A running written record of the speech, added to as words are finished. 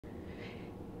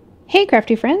Hey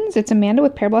crafty friends, it's Amanda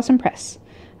with Pear Blossom Press.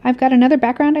 I've got another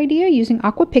background idea using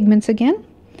Aqua Pigments again.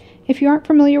 If you aren't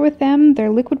familiar with them, they're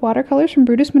liquid watercolors from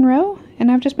Brutus Monroe, and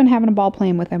I've just been having a ball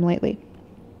playing with them lately.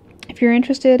 If you're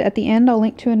interested, at the end I'll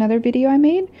link to another video I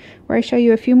made where I show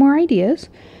you a few more ideas,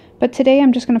 but today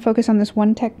I'm just going to focus on this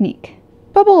one technique.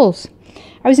 Bubbles!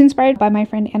 I was inspired by my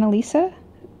friend Annalisa.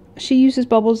 She uses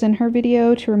bubbles in her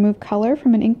video to remove color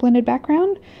from an ink blended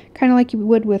background, kind of like you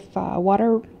would with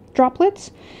water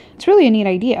droplets. It's really a neat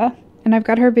idea, and I've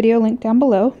got her video linked down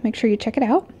below. Make sure you check it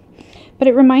out. But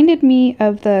it reminded me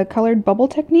of the colored bubble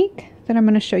technique that I'm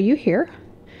going to show you here.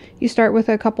 You start with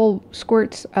a couple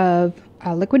squirts of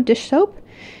liquid dish soap,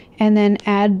 and then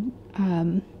add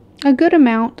a good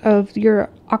amount of your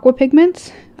aqua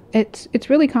pigments. It's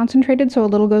really concentrated, so a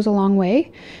little goes a long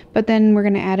way. But then we're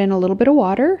going to add in a little bit of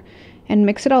water and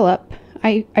mix it all up.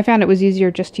 I found it was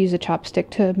easier just to use a chopstick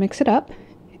to mix it up.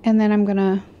 And then I'm going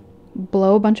to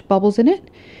blow a bunch of bubbles in it,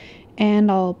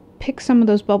 and I'll pick some of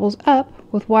those bubbles up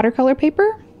with watercolor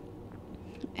paper,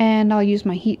 and I'll use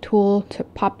my heat tool to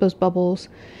pop those bubbles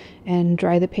and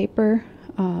dry the paper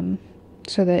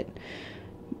so that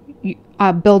you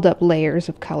build up layers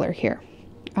of color here.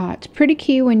 It's pretty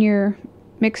key when you're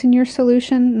mixing your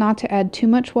solution not to add too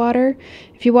much water.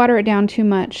 If you water it down too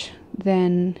much,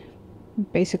 then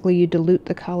basically you dilute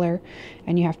the color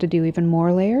and you have to do even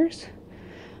more layers.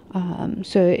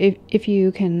 So if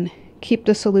you can keep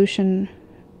the solution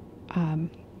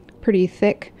pretty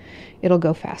thick, it'll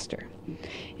go faster.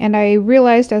 And I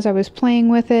realized as I was playing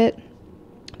with it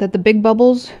that the big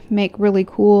bubbles make really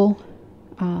cool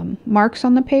marks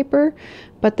on the paper,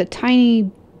 but the tiny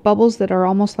bubbles that are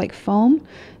almost like foam,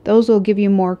 those will give you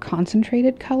more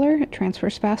concentrated color. It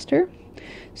transfers faster.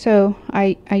 So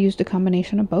I used a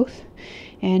combination of both.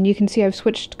 And you can see I've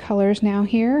switched colors now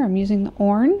here. I'm using the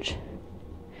orange.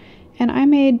 And I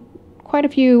made quite a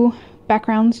few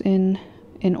backgrounds in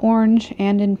orange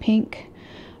and in pink.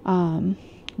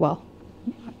 Well,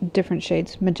 different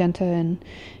shades, magenta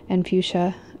and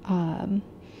fuchsia. And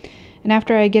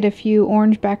after I get a few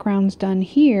orange backgrounds done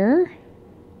here,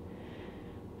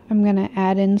 I'm going to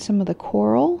add in some of the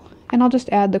coral. And I'll just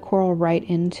add the coral right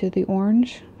into the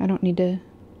orange. I don't need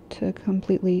to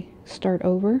completely start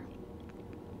over.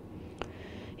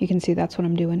 You can see that's what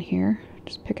I'm doing here.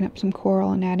 Just picking up some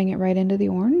coral and adding it right into the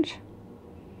orange.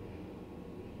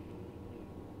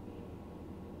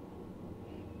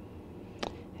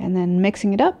 And then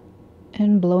mixing it up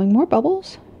and blowing more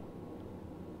bubbles.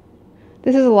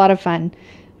 This is a lot of fun.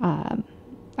 I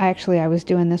was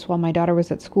doing this while my daughter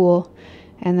was at school,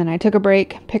 and then I took a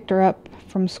break, picked her up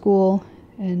from school,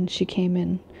 and she came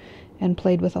in and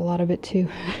played with a lot of it too.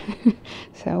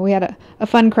 So we had a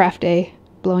fun craft day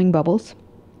blowing bubbles.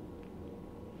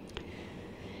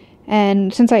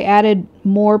 And since I added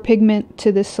more pigment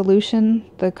to this solution,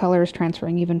 the color is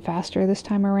transferring even faster this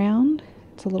time around.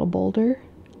 It's a little bolder.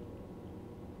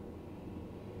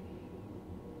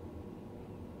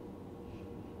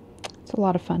 It's a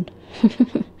lot of fun.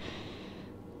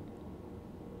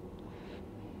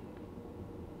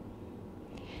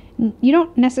 You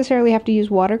don't necessarily have to use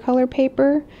watercolor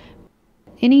paper.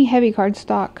 Any heavy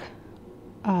cardstock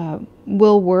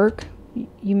will work.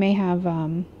 You may have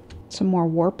some more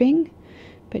warping,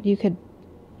 but you could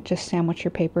just sandwich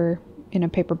your paper in a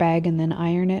paper bag and then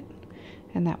iron it,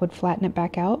 and that would flatten it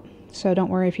back out. So don't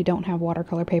worry if you don't have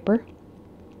watercolor paper.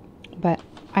 But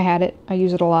I had it. I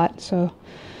use it a lot, so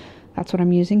that's what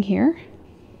I'm using here.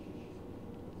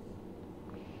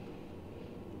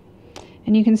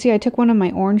 And you can see I took one of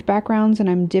my orange backgrounds and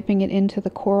I'm dipping it into the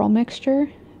coral mixture,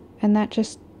 and that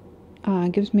just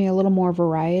gives me a little more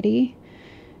variety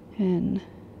and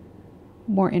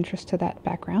more interest to that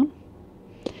background.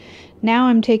 Now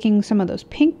I'm taking some of those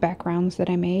pink backgrounds that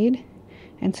I made,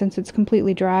 and since it's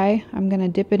completely dry, I'm going to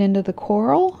dip it into the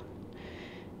coral,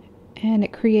 and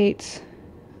it creates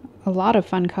a lot of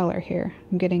fun color here.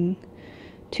 I'm getting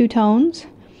two tones.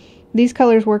 These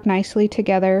colors work nicely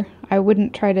together. I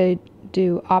wouldn't try to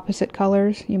do opposite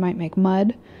colors. You might make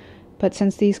mud, but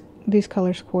since these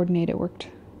colors coordinate, it worked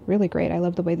really great. I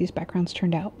love the way these backgrounds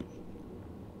turned out.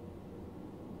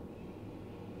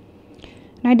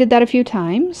 And I did that a few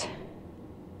times.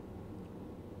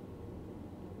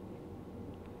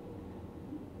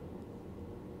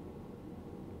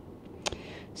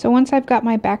 So once I've got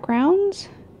my backgrounds,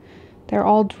 they're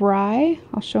all dry.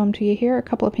 I'll show them to you here, a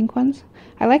couple of pink ones.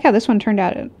 I like how this one turned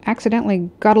out. It accidentally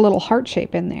got a little heart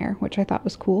shape in there, which I thought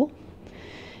was cool.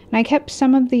 And I kept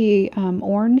some of the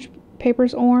orange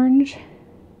papers orange,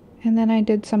 and then I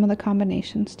did some of the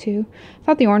combinations too. I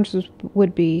thought the orange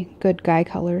would be good guy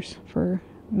colors for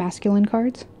masculine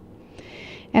cards.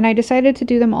 And I decided to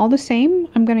do them all the same.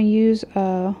 I'm going to use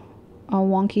a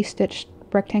wonky stitched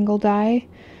rectangle die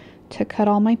to cut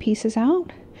all my pieces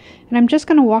out. And I'm just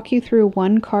going to walk you through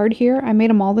one card here. I made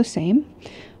them all the same.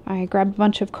 I grabbed a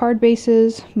bunch of card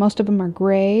bases. Most of them are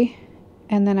gray.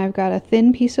 And then I've got a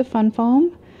thin piece of fun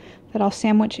foam that I'll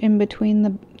sandwich in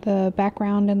between the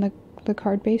background and the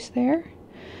card base there.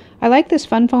 I like this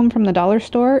fun foam from the dollar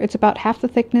store. It's about half the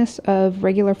thickness of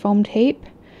regular foam tape.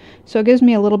 So it gives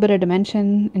me a little bit of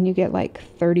dimension, and you get like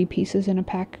 30 pieces in a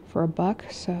pack for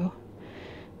 $1, so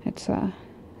it's a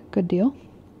good deal.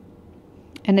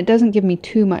 And it doesn't give me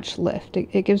too much lift.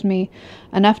 It gives me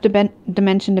enough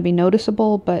dimension to be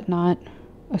noticeable, but not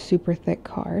a super thick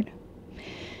card.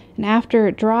 And after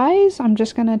it dries, I'm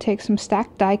just going to take some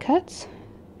stacked die cuts.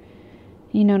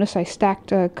 You notice I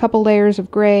stacked a couple layers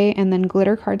of gray and then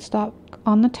glitter cardstock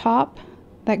on the top.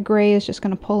 That gray is just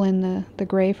going to pull in the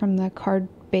gray from the card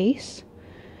base.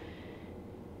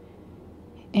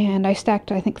 And I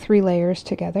stacked, I think, 3 layers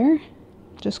together.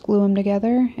 Just glue them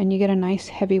together and you get a nice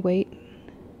heavyweight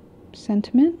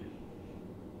sentiment.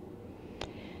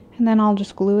 And then I'll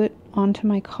just glue it onto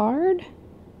my card.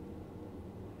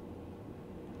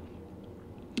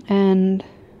 And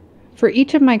for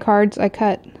each of my cards I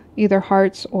cut either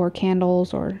hearts or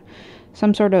candles or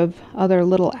some sort of other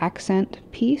little accent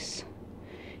piece.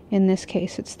 In this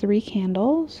case it's 3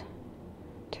 candles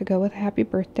to go with happy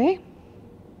birthday.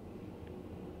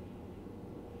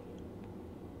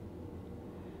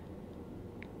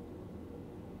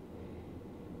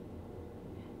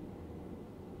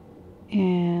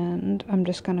 And I'm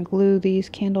just going to glue these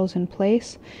candles in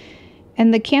place.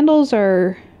 And the candles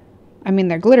are, I mean,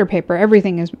 they're glitter paper.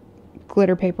 Everything is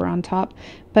glitter paper on top.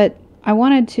 But I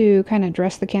wanted to kind of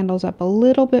dress the candles up a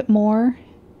little bit more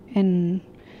and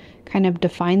kind of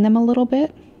define them a little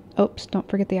bit. Oops, don't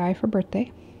forget the I for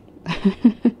birthday.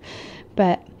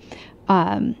 But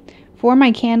for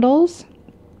my candles,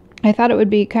 I thought it would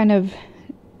be kind of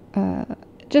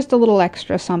just a little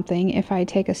extra something if I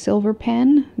take a silver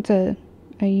pen. It's a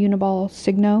Uniball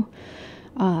Signo,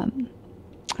 a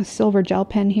silver gel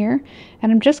pen here,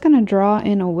 and I'm just going to draw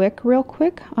in a wick real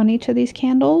quick on each of these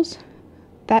candles.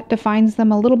 That defines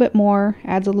them a little bit more,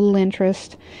 adds a little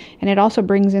interest, and it also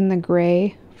brings in the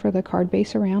gray for the card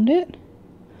base around it.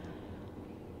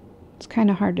 It's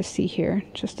kind of hard to see here.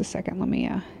 Just a second, let me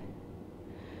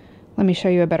show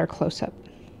you a better close-up.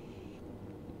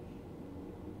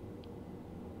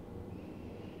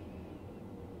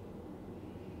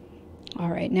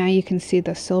 Alright, now you can see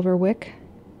the silver wick.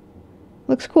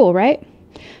 Looks cool, right?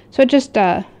 So it just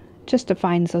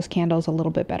defines those candles a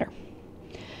little bit better.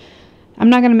 I'm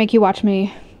not going to make you watch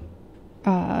me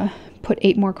put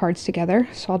 8 more cards together,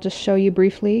 so I'll just show you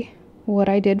briefly what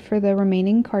I did for the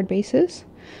remaining card bases.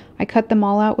 I cut them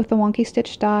all out with the wonky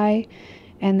stitch die,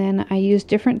 and then I used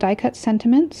different die cut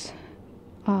sentiments.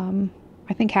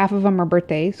 I think half of them are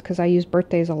birthdays, because I use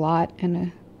birthdays a lot,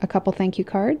 and a couple thank you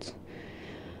cards.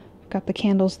 Got the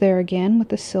candles there again with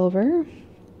the silver.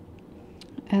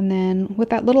 And then with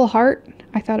that little heart,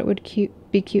 I thought it would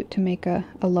be cute to make a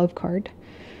love card.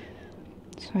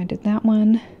 So I did that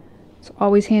one. It's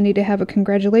always handy to have a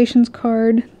congratulations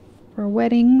card for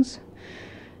weddings.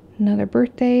 Another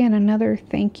birthday and another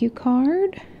thank you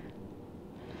card.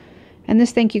 And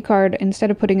this thank you card,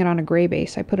 instead of putting it on a gray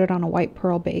base, I put it on a white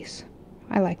pearl base.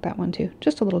 I like that one too,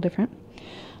 just a little different.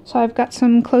 So I've got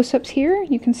some close-ups here.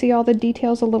 You can see all the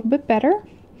details a little bit better.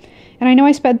 And I know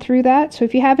I sped through that, so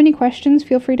if you have any questions,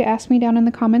 feel free to ask me down in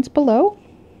the comments below.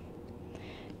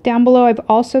 Down below I've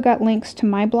also got links to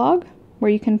my blog,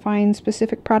 where you can find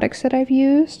specific products that I've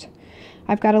used.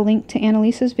 I've got a link to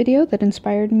Annalisa's video that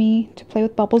inspired me to play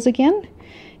with bubbles again.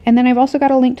 And then I've also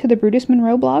got a link to the Brutus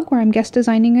Monroe blog, where I'm guest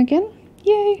designing again.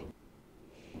 Yay!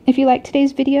 If you liked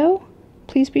today's video,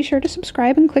 please be sure to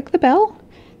subscribe and click the bell.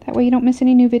 That way you don't miss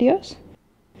any new videos.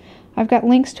 I've got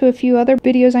links to a few other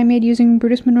videos I made using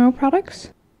Brutus Monroe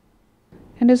products.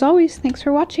 And as always, thanks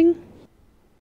for watching.